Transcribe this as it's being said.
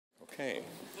Okay.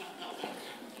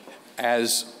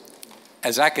 As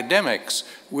academics,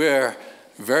 we're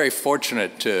very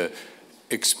fortunate to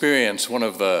experience one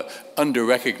of the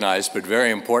under-recognized but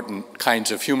very important kinds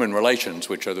of human relations,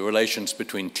 which are the relations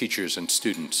between teachers and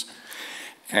students.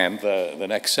 And the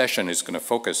next session is going to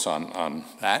focus on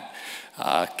that.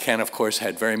 Ken, of course,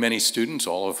 had very many students,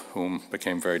 all of whom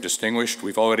became very distinguished.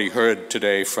 We've already heard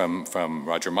today from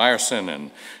Roger Meyerson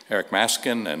and Eric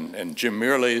Maskin and Jim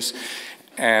Mirrlees.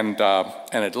 And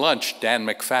at lunch, Dan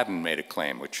McFadden made a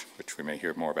claim, which we may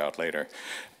hear more about later.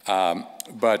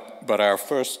 But our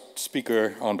first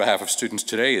speaker on behalf of students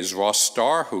today is Ross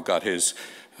Starr, who got his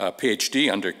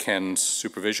PhD under Ken's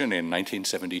supervision in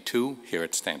 1972 here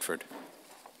at Stanford.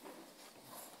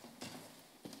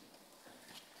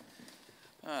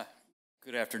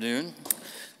 Good afternoon.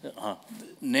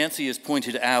 Nancy has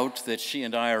pointed out that she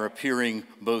and I are appearing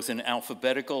both in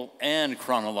alphabetical and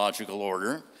chronological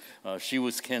order. She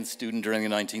was Ken's student during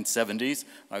the 1970s.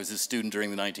 I was his student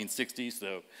during the 1960s,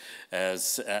 though,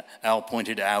 as Al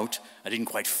pointed out, I didn't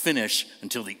quite finish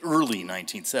until the early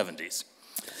 1970s.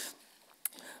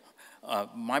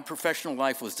 My professional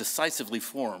life was decisively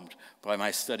formed by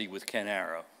my study with Ken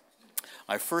Arrow.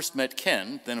 I first met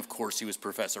Ken, then of course he was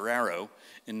Professor Arrow,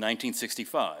 in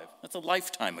 1965. That's a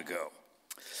lifetime ago.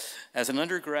 As an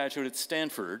undergraduate at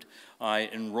Stanford, I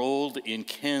enrolled in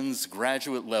Ken's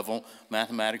graduate-level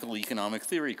mathematical economic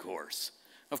theory course.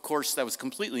 Of course, that was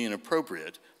completely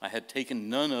inappropriate. I had taken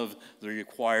none of the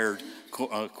required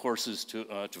courses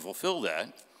to fulfill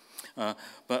that.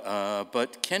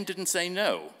 But Ken didn't say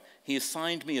no. He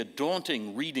assigned me a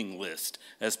daunting reading list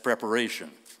as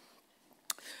preparation.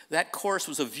 That course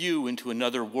was a view into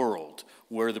another world,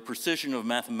 where the precision of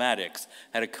mathematics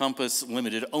had a compass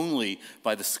limited only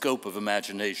by the scope of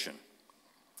imagination.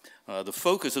 The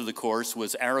focus of the course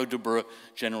was Arrow-Debreu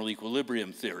general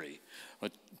equilibrium theory,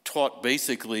 taught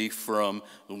basically from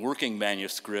the working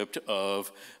manuscript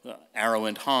of Arrow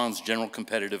and Hahn's general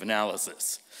competitive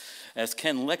analysis. As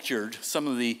Ken lectured, some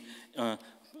of the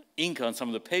ink on some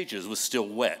of the pages was still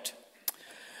wet.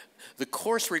 The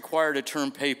course required a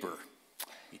term paper.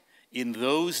 In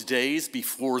those days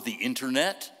before the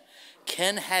internet,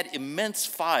 Ken had immense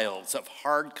files of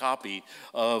hard copy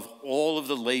of all of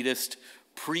the latest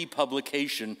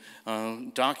pre-publication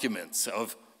documents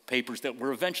of papers that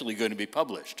were eventually going to be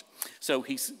published. So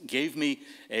he gave me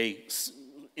an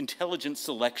intelligent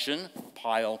selection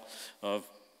pile of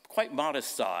quite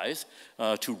modest size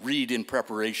to read in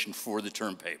preparation for the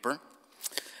term paper.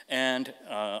 And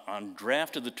on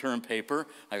draft of the term paper,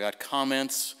 I got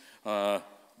comments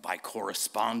by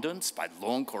correspondence, by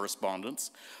long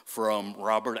correspondence, from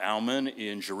Robert Aumann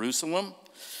in Jerusalem.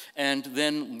 And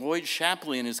then Lloyd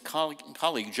Shapley and his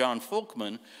colleague John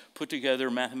Folkman put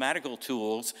together mathematical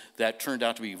tools that turned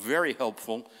out to be very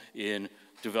helpful in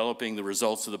developing the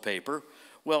results of the paper.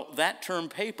 Well, that term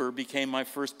paper became my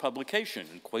first publication,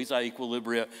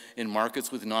 Quasi-Equilibria in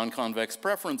Markets with Non-Convex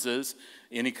Preferences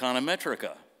in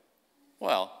Econometrica.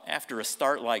 Well, after a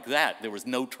start like that, there was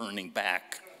no turning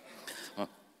back.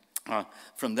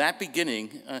 From that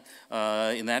beginning,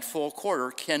 in that fall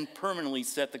quarter, Ken permanently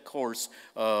set the course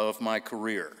of my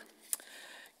career.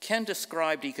 Ken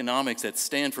described economics at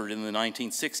Stanford in the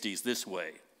 1960s this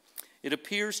way: "It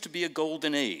appears to be a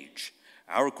golden age.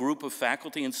 Our group of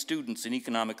faculty and students in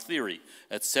economic theory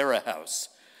at Sarah House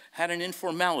had an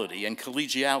informality and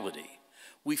collegiality.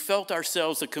 We felt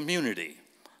ourselves a community,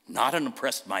 not an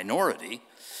oppressed minority,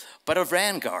 but a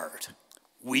vanguard.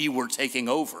 We were taking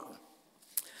over."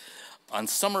 On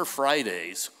summer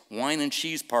Fridays, wine and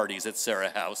cheese parties at Sarah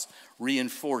House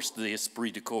reinforced the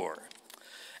esprit de corps.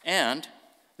 And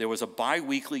there was a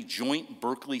bi-weekly joint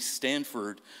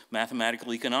Berkeley-Stanford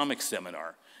mathematical economics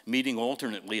seminar, meeting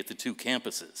alternately at the two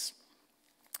campuses.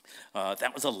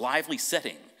 That was a lively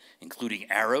setting, including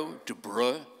Arrow,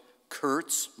 Debreu,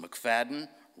 Kurtz, McFadden,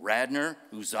 Radner,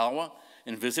 Uzawa,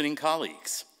 and visiting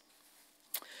colleagues.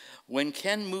 When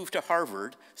Ken moved to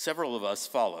Harvard, several of us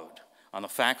followed. On the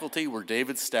faculty were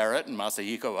David Starrett and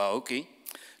Masahiko Aoki.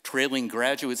 Trailing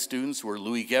graduate students were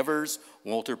Louis Gevers,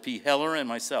 Walter P. Heller, and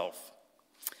myself.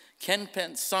 Ken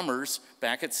spent summers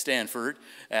back at Stanford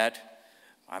at,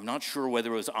 I'm not sure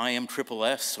whether it was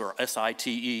IMSSS or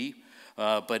SITE,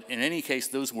 but in any case,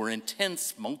 those were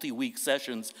intense multi-week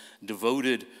sessions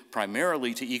devoted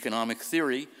primarily to economic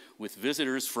theory with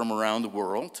visitors from around the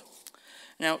world.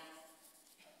 Now,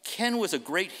 Ken was a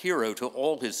great hero to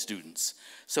all his students,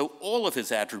 so all of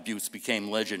his attributes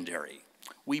became legendary.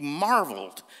 We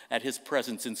marveled at his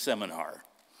presence in seminar.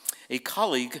 A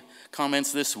colleague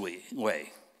comments this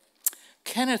way: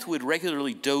 "Kenneth would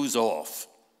regularly doze off.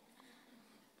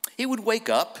 He would wake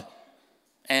up,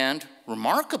 and,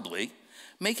 remarkably,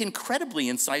 make incredibly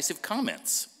incisive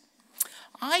comments.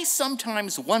 I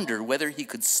sometimes wonder whether he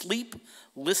could sleep,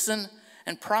 listen,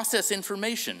 and process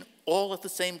information all at the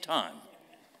same time.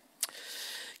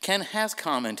 Ken has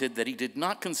commented that he did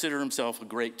not consider himself a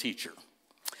great teacher.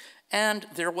 And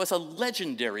there was a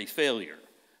legendary failure.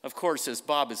 Of course, as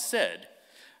Bob has said,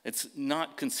 it's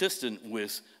not consistent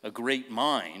with a great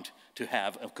mind to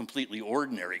have a completely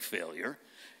ordinary failure.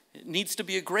 It needs to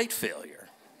be a great failure.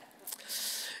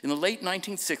 In the late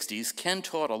 1960s, Ken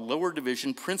taught a lower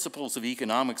division Principles of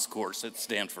Economics course at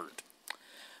Stanford.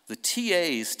 The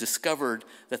TAs discovered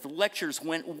that the lectures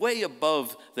went way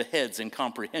above the heads and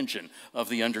comprehension of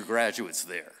the undergraduates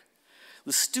there.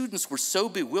 The students were so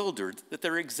bewildered that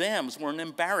their exams were an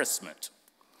embarrassment.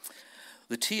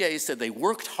 The TAs said they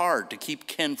worked hard to keep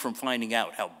Ken from finding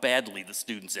out how badly the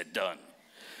students had done.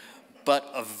 But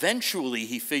eventually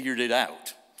he figured it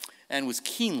out and was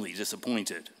keenly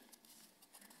disappointed.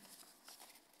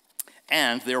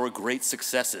 And there were great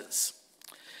successes.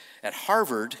 At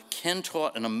Harvard, Ken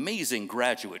taught an amazing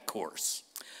graduate course.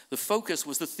 The focus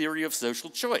was the theory of social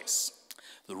choice.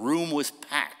 The room was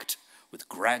packed with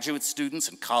graduate students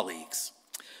and colleagues.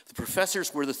 The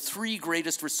professors were the three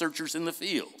greatest researchers in the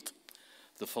field: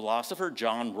 the philosopher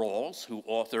John Rawls, who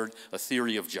authored A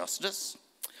Theory of Justice;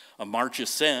 Amartya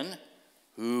Sen,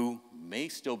 who may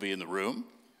still be in the room;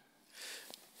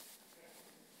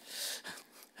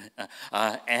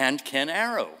 and Ken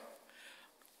Arrow.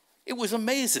 It was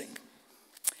amazing.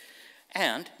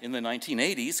 And in the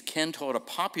 1980s, Ken taught a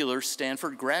popular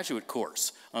Stanford graduate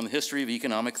course on the history of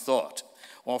economic thought,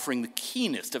 offering the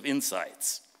keenest of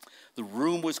insights. The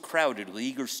room was crowded with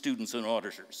eager students and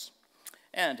auditors.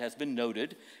 And, has been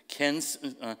noted, Ken's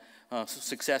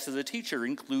success as a teacher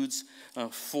includes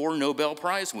 4 Nobel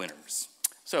Prize winners.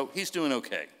 So he's doing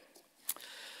okay.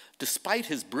 Despite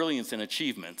his brilliance and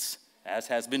achievements, as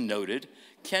has been noted,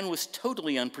 Ken was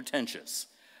totally unpretentious.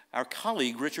 Our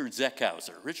colleague, Richard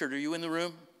Zeckhauser. Richard, are you in the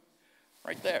room?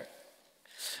 Right there.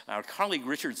 Our colleague,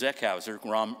 Richard Zeckhauser,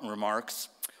 remarks,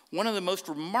 one of the most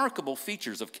remarkable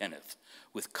features of Kenneth,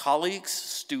 with colleagues,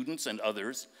 students, and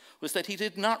others, was that he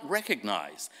did not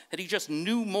recognize that he just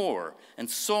knew more and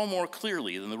saw more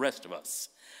clearly than the rest of us.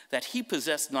 That he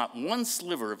possessed not one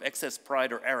sliver of excess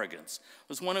pride or arrogance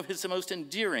was one of his most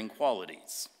endearing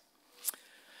qualities.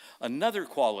 Another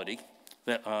quality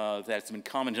that's been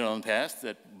commented on in the past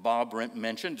that Bob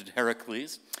mentioned at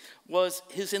Heracles was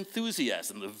his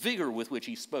enthusiasm, the vigor with which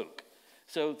he spoke.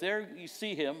 So there you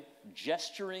see him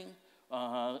gesturing,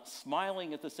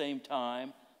 smiling at the same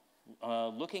time,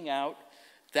 looking out.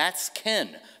 That's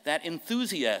Ken. That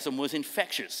enthusiasm was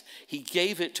infectious. He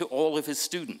gave it to all of his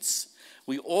students.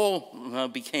 We all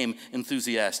became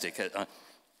enthusiastic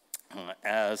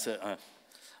as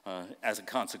a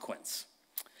consequence.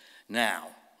 Now,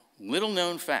 little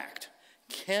known fact,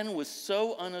 Ken was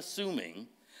so unassuming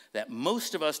that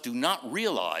most of us do not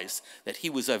realize that he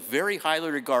was a very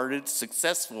highly regarded,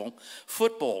 successful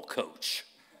football coach.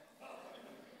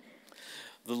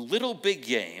 The Little Big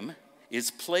Game is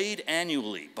played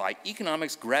annually by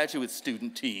economics graduate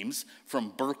student teams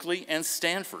from Berkeley and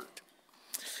Stanford.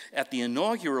 At the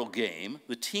inaugural game,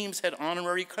 the teams had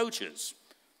honorary coaches.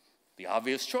 The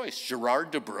obvious choice,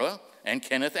 Gerard Debreu and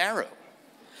Kenneth Arrow.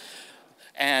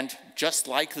 And just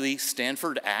like the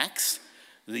Stanford Axe,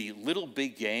 the Little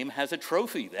Big Game has a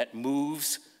trophy that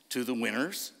moves to the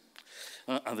winners.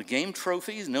 The game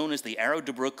trophy, known as the Arrow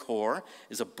Debreu core,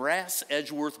 is a brass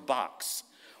Edgeworth box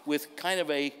with kind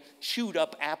of a chewed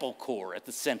up apple core at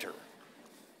the center.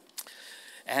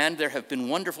 And there have been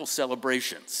wonderful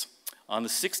celebrations. On the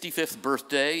 65th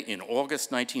birthday in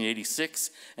August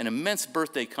 1986, an immense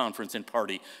birthday conference and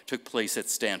party took place at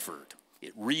Stanford.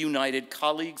 It reunited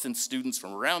colleagues and students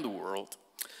from around the world.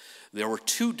 There were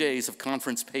 2 days of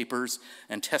conference papers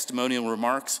and testimonial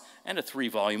remarks and a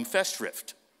 3-volume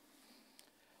festschrift.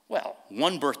 Well,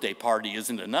 one birthday party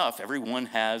isn't enough. Everyone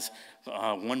has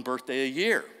one birthday a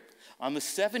year. On the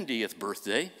 70th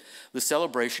birthday, the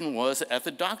celebration was at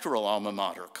the doctoral alma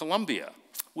mater, Columbia,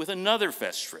 with another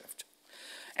festschrift.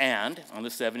 And on the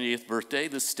 70th birthday,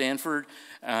 the Stanford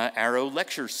Arrow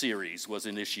Lecture Series was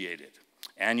initiated,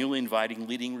 annually inviting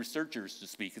leading researchers to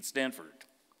speak at Stanford.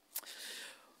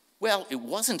 Well, it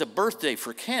wasn't a birthday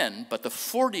for Ken, but the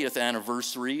 40th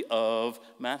anniversary of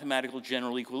mathematical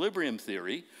general equilibrium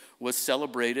theory was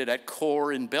celebrated at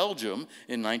CORE in Belgium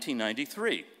in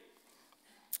 1993.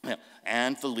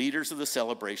 And the leaders of the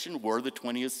celebration were the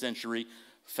 20th century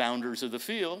founders of the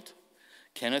field,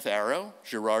 Kenneth Arrow,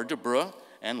 Gerard Debreu,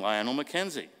 and Lionel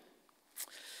Mackenzie.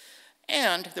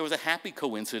 And there was a happy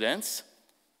coincidence.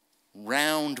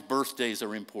 Round birthdays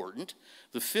are important.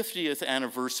 the 50th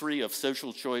anniversary of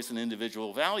social choice and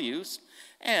individual values,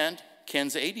 and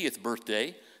Ken's 80th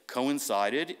birthday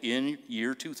coincided in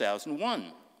year 2001.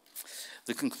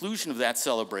 The conclusion of that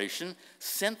celebration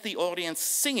sent the audience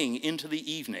singing into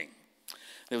the evening.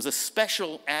 There was a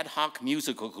special ad hoc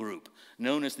musical group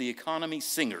known as the Economy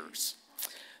Singers.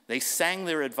 They sang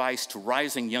their advice to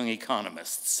rising young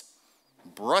economists.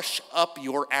 Brush up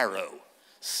your arrow.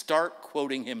 Start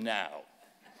quoting him now.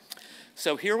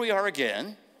 So here we are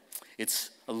again.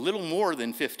 It's a little more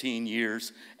than 15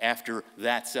 years after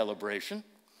that celebration,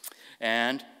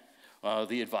 and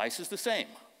the advice is the same.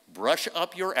 Brush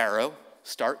up your arrow.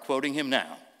 Start quoting him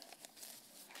now.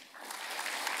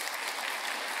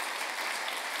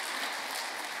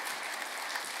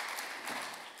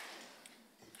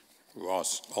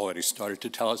 Ross already started to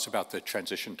tell us about the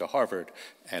transition to Harvard,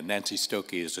 and Nancy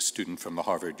Stokey is a student from the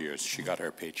Harvard years. She got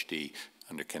her PhD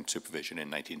under Kent's supervision in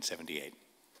 1978.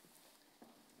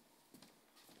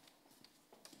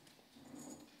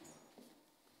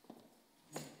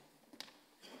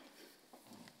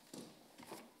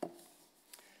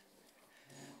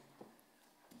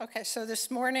 Okay, so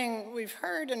this morning we've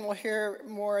heard, and we'll hear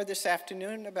more this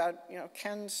afternoon about,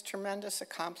 Ken's tremendous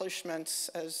accomplishments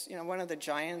as, one of the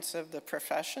giants of the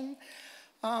profession.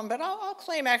 But I'll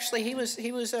claim actually he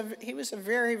was a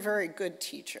very, very good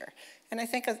teacher, and I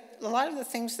think a lot of the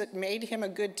things that made him a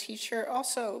good teacher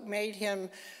also made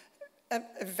him a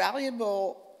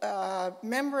valuable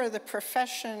member of the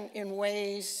profession in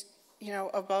ways,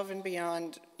 above and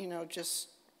beyond, just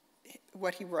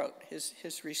what he wrote,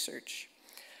 his research.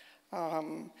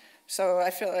 So I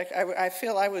feel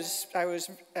like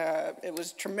it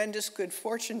was tremendous good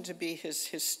fortune to be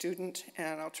his student,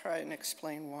 and I'll try and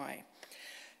explain why.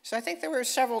 So I think there were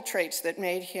several traits that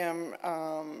made him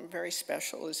very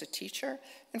special as a teacher.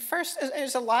 And first,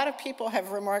 as a lot of people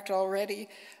have remarked already,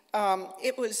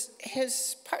 it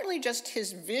was partly just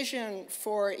his vision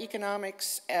for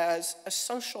economics as a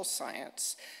social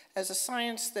science, as a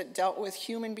science that dealt with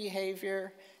human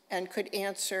behavior and could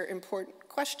answer important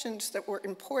questions that were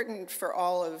important for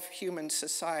all of human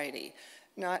society,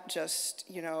 not just,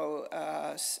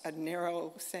 a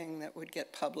narrow thing that would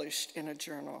get published in a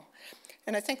journal.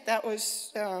 And I think that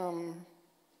was,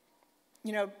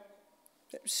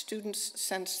 students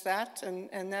sensed that,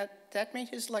 and that made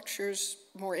his lectures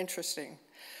more interesting.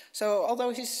 So although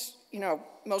he's,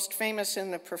 most famous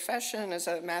in the profession as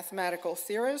a mathematical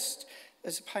theorist,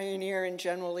 as a pioneer in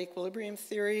general equilibrium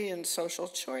theory and social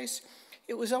choice,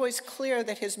 it was always clear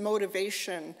that his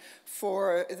motivation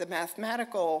for the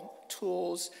mathematical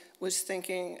tools was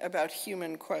thinking about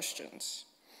human questions.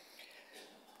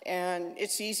 And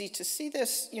it's easy to see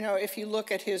this, if you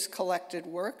look at his collected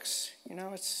works.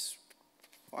 It's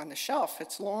on the shelf,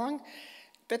 it's long,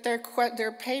 but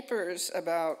they're papers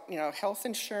about, health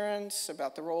insurance,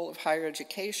 about the role of higher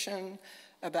education,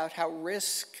 about how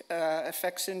risk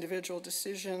affects individual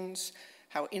decisions,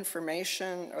 how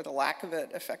information, or the lack of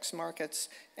it, affects markets,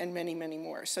 and many, many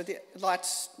more. So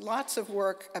lots of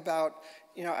work about,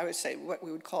 I would say what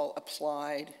we would call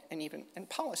applied and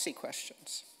policy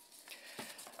questions.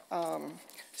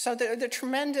 So the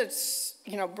tremendous,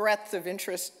 breadth of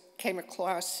interest came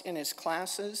across in his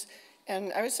classes,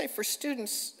 and I would say for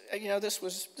students, this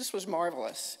was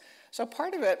marvelous. So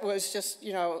part of it was just,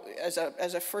 as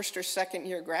a first or second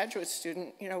year graduate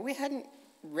student, we hadn't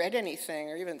read anything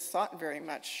or even thought very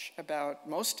much about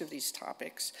most of these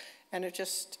topics. And it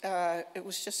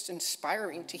was just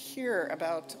inspiring to hear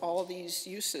about all these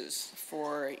uses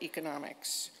for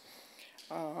economics.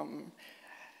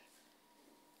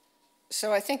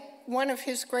 So I think one of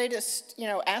his greatest,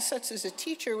 assets as a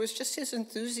teacher was just his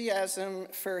enthusiasm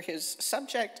for his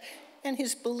subject and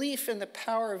his belief in the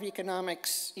power of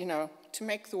economics, to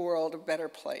make the world a better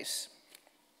place.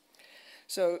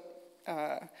 So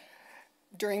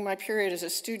during my period as a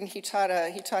student, he taught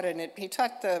the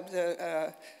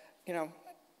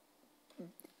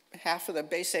half of the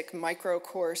basic micro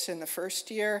course in the first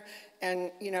year,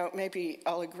 and maybe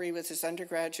I'll agree with his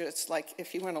undergraduates, like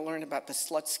if you want to learn about the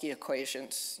Slutsky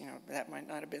equations, that might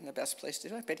not have been the best place to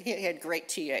do it, but he had great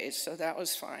TAs, so that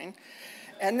was fine.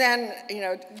 And then,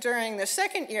 during the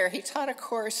second year, he taught a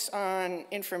course on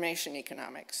information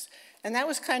economics. And that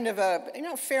was kind of a,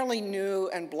 fairly new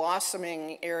and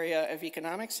blossoming area of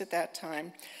economics at that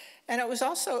time. And it was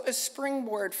also a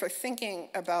springboard for thinking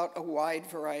about a wide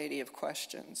variety of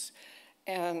questions.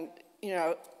 And,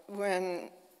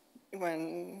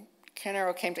 when Ken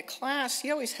Arrow came to class,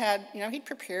 he always had, he'd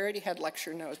prepared, he had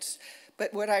lecture notes.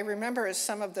 But what I remember is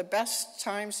some of the best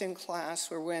times in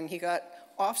class were when he got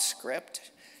off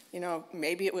script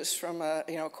maybe it was from a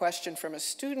question from a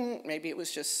student, maybe it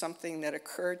was just something that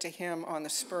occurred to him on the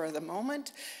spur of the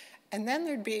moment. And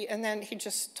then he'd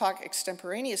just talk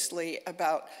extemporaneously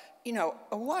about,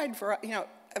 a wide variety, a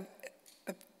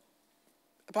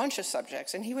bunch of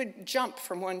subjects, and he would jump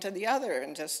from one to the other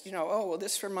and just, oh, well,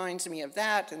 this reminds me of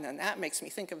that, and then that makes me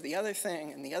think of the other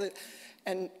thing, and the other,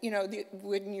 and,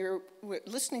 when you're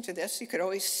listening to this, you could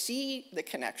always see the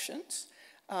connections,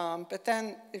 but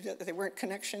then they weren't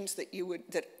connections that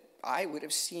I would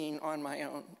have seen on my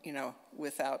own,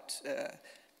 without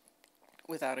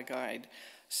a guide.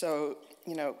 So,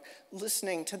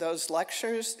 listening to those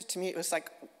lectures, to me, it was like,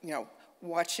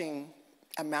 watching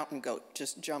a mountain goat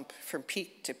just jump from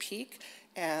peak to peak,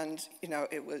 and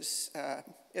it was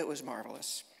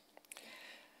marvelous.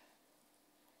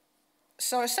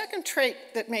 So a second trait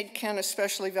that made Ken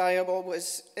especially valuable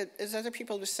was, as other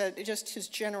people have said, just his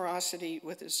generosity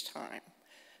with his time.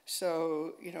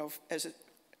 So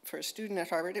for a student at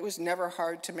Harvard, it was never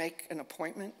hard to make an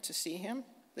appointment to see him.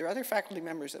 There are other faculty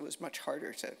members that was much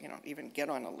harder to even get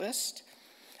on a list.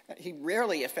 He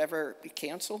rarely, if ever,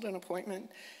 canceled an appointment.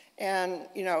 And,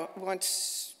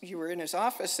 once you were in his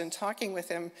office and talking with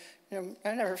him,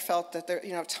 I never felt that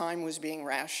time was being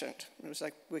rationed. It was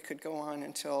like we could go on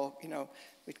until,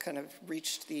 we'd kind of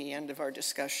reached the end of our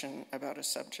discussion about a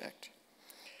subject.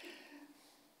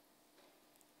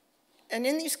 And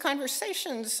in these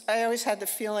conversations, I always had the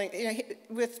feeling,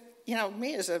 with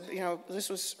me as this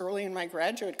was early in my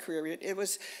graduate career,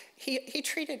 he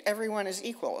treated everyone as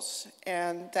equals.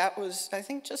 And that was, I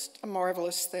think, just a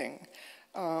marvelous thing.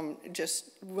 Just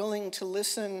willing to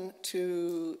listen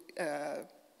to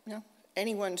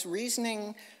anyone's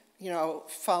reasoning,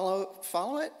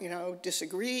 follow it,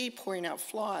 disagree, point out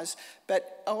flaws,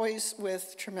 but always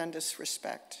with tremendous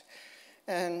respect.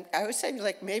 And I would say,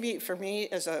 maybe for me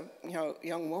as a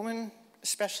young woman,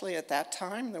 especially at that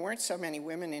time, there weren't so many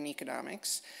women in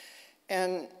economics,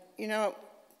 and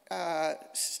I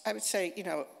would say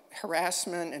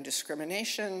harassment and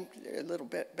discrimination, a little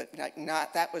bit, but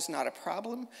that was not a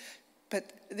problem.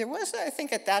 But there was, I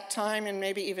think, at that time, and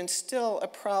maybe even still, a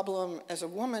problem as a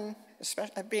woman,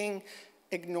 especially being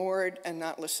ignored and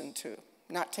not listened to,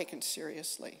 not taken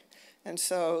seriously. And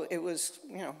so it was,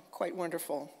 quite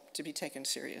wonderful to be taken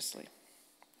seriously.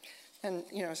 And,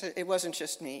 so it wasn't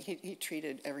just me. He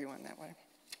treated everyone that way.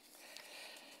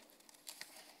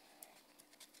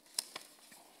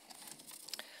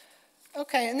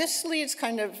 Okay, and this leads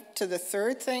kind of to the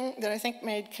third thing that I think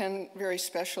made Ken very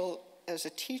special as a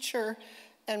teacher,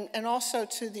 and also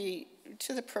to the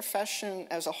profession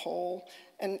as a whole,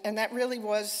 and that really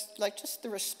was just the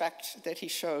respect that he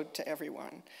showed to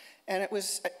everyone. And it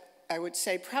was, I would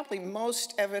say, probably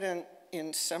most evident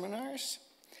in seminars.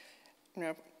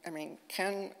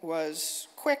 Ken was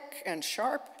quick and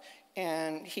sharp,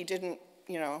 and he didn't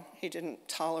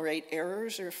tolerate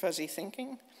errors or fuzzy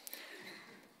thinking.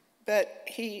 But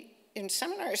in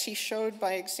seminars, he showed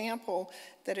by example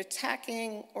that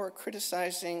attacking or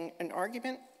criticizing an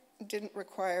argument didn't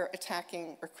require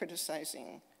attacking or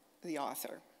criticizing the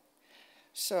author.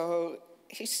 So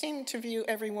he seemed to view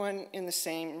everyone in the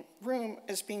same room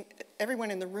as being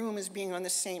on the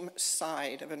same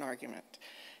side of an argument.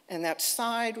 And that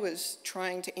side was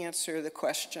trying to answer the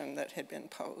question that had been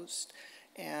posed.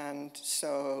 And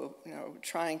so,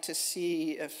 trying to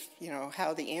see if,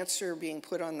 how the answer being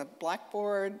put on the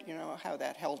blackboard, how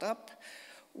that held up,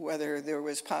 whether there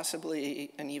was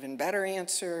possibly an even better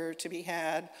answer to be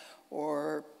had,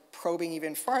 or probing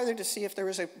even farther to see if there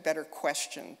was a better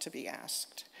question to be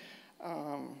asked.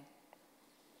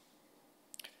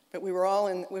 But we were all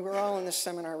in the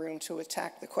seminar room to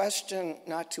attack the question,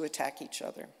 not to attack each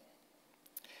other.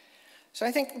 So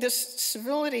I think this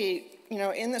civility,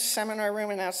 in the seminar room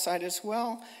and outside as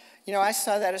well, I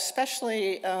saw that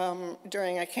especially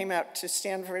I came out to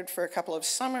Stanford for a couple of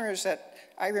summers that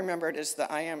I remembered as the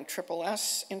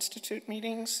IMSSS Institute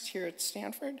meetings here at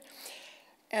Stanford.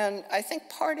 And I think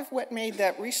part of what made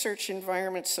that research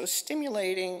environment so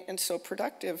stimulating and so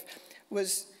productive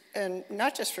was, and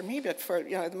not just for me, but for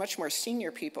the much more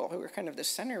senior people who were kind of the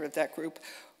center of that group,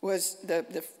 was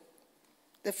the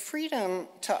freedom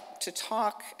to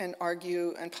talk and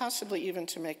argue and possibly even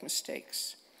to make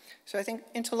mistakes. So I think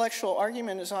intellectual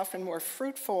argument is often more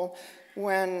fruitful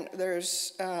when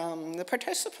there's, the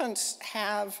participants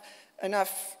have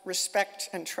enough respect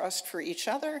and trust for each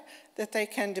other that they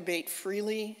can debate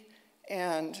freely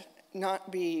and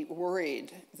not be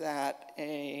worried that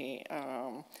a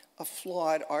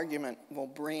flawed argument will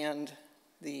brand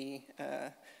the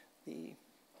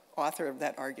author of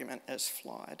that argument as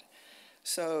flawed.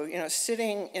 So,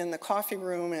 sitting in the coffee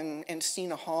room in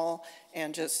Sena Hall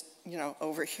and just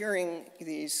overhearing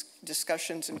these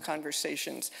discussions and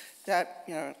conversations, that,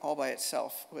 all by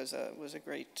itself was a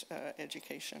great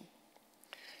education.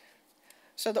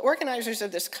 So the organizers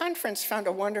of this conference found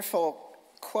a wonderful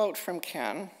quote from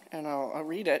Ken, and I'll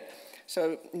read it.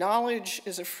 So, knowledge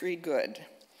is a free good.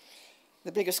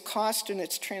 The biggest cost in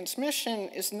its transmission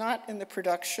is not in the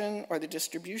production or the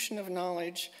distribution of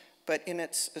knowledge, but in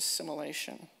its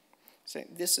assimilation. So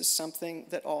this is something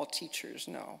that all teachers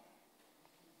know.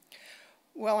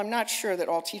 Well, I'm not sure that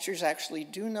all teachers actually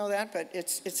do know that, but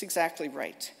it's exactly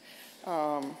right.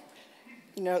 I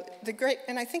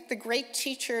think the great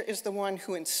teacher is the one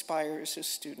who inspires his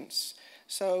students.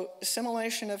 So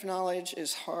assimilation of knowledge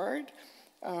is hard.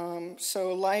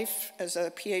 So life as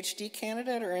a PhD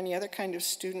candidate or any other kind of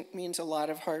student means a lot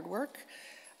of hard work,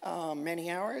 many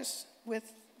hours,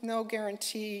 with no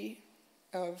guarantee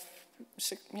of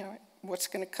what's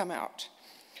going to come out.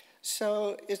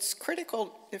 So it's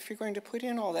critical, if you're going to put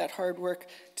in all that hard work,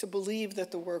 to believe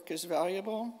that the work is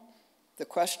valuable, the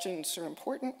questions are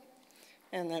important,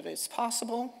 and that it's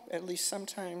possible, at least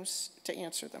sometimes, to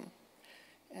answer them.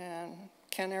 And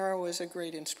Ken Arrow was a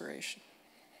great inspiration.